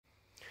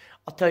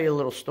I'll tell you a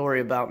little story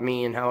about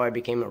me and how I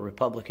became a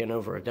Republican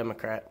over a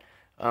Democrat.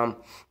 Um,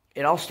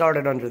 it all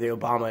started under the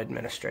Obama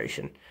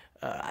administration.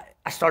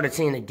 I started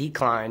seeing a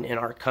decline in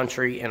our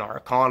country, in our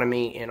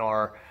economy, in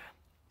our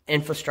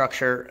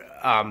infrastructure,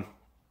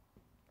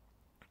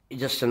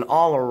 just an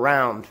all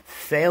around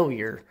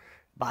failure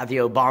by the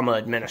Obama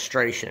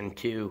administration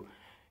to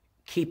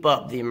keep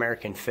up the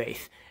American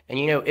faith. And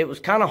it was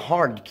kind of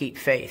hard to keep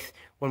faith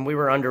when we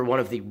were under one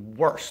of the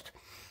worst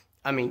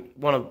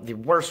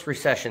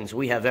recessions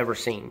we have ever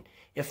seen,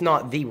 if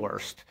not the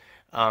worst.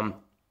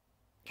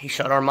 He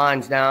shut our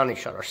mines down. He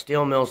shut our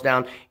steel mills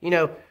down.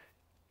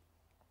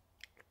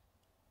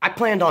 I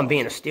planned on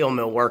being a steel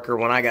mill worker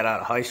when I got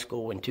out of high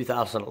school in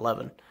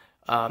 2011.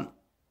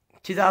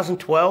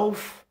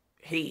 2012,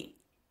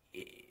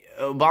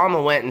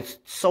 Obama went and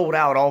sold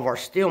out all of our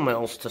steel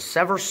mills to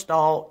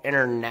Severstal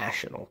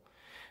International.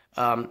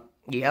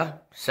 Yeah,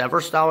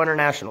 Severstal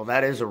International.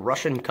 That is a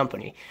Russian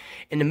company.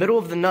 In the middle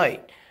of the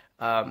night,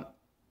 all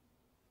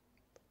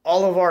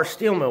of our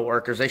steel mill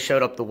workers, they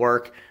showed up to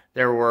work.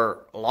 There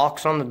were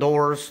locks on the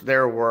doors.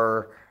 There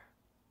was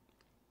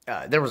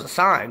a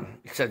sign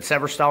that said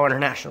Severstal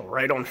International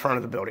right on the front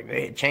of the building.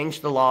 They had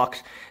changed the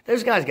locks.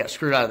 Those guys got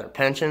screwed out of their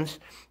pensions,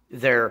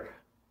 their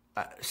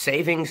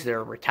savings,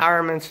 their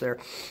retirements. A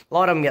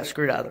lot of them got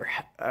screwed out of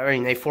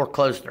they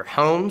foreclosed their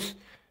homes.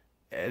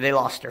 They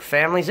lost their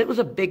families. It was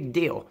a big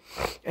deal.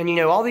 And,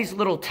 all these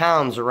little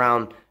towns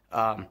around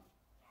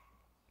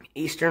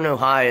eastern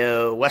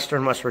Ohio,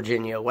 western West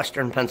Virginia,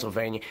 western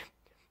Pennsylvania,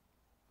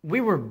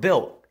 we were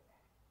built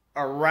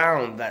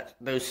around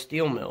those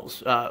steel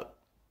mills,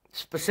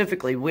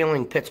 specifically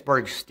Wheeling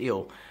Pittsburgh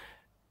Steel.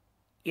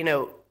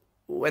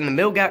 When the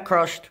mill got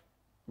crushed,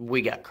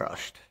 we got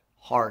crushed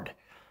hard.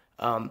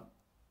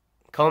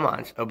 Coal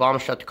mines. Obama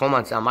shut the coal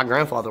mines down. My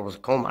grandfather was a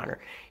coal miner.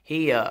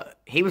 He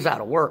was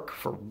out of work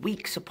for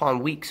weeks upon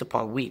weeks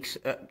upon weeks,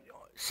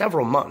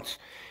 several months,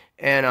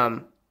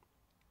 and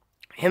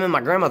him and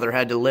my grandmother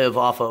had to live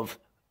off of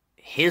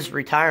his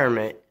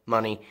retirement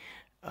money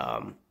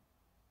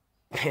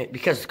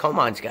because the coal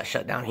mines got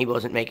shut down. He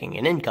wasn't making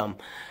an income.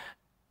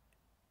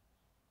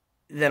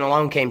 Then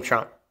along came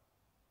Trump.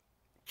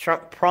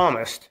 Trump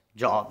promised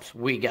jobs.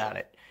 We got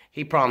it.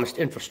 He promised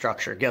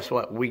infrastructure. Guess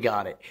what? We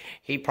got it.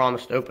 He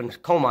promised to open the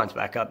coal mines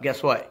back up.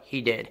 Guess what?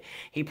 He did.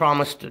 He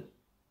promised to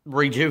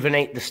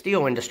rejuvenate the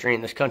steel industry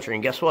in this country.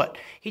 And guess what?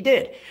 He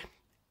did.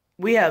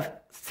 We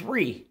have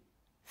three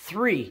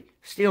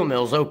steel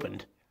mills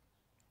opened.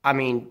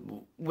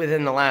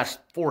 Within the last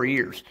 4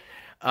 years.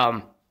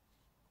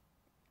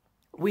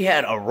 We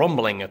had a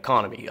rumbling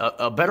economy,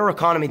 a better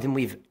economy than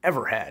we've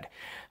ever had.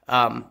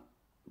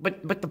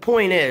 But the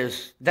point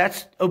is,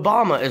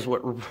 Obama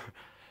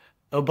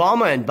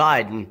and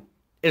Biden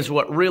is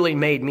what really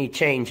made me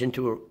change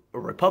into a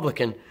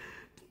Republican.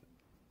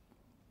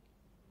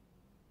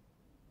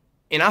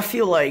 And I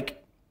feel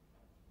like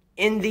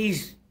in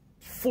these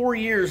 4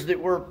 years that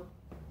we're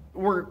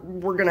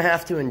going to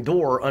have to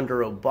endure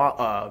under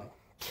Biden.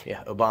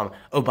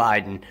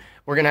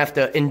 We're going to have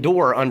to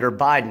endure under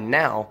Biden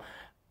now.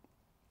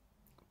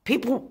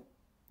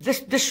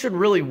 This should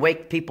really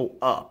wake people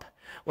up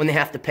when they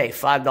have to pay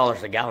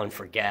 $5 a gallon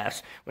for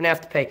gas, when they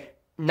have to pay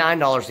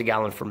 $9 a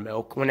gallon for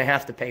milk, when they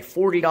have to pay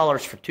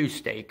 $40 for 2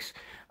 steaks,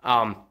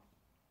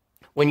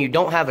 when you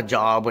don't have a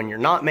job, when you're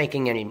not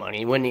making any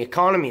money, when the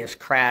economy has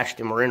crashed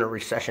and we're in a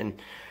recession,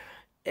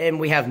 and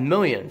we have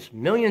millions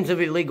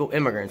of illegal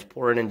immigrants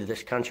pouring into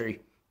this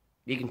country.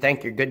 You can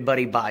thank your good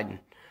buddy Biden.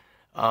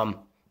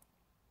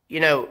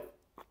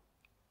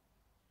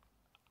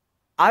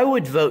 I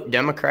would vote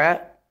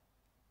Democrat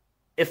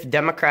if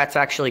Democrats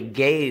actually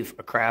gave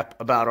a crap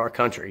about our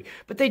country.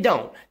 But they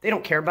don't. They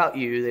don't care about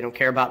you. They don't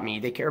care about me.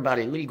 They care about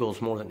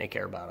illegals more than they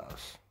care about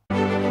us.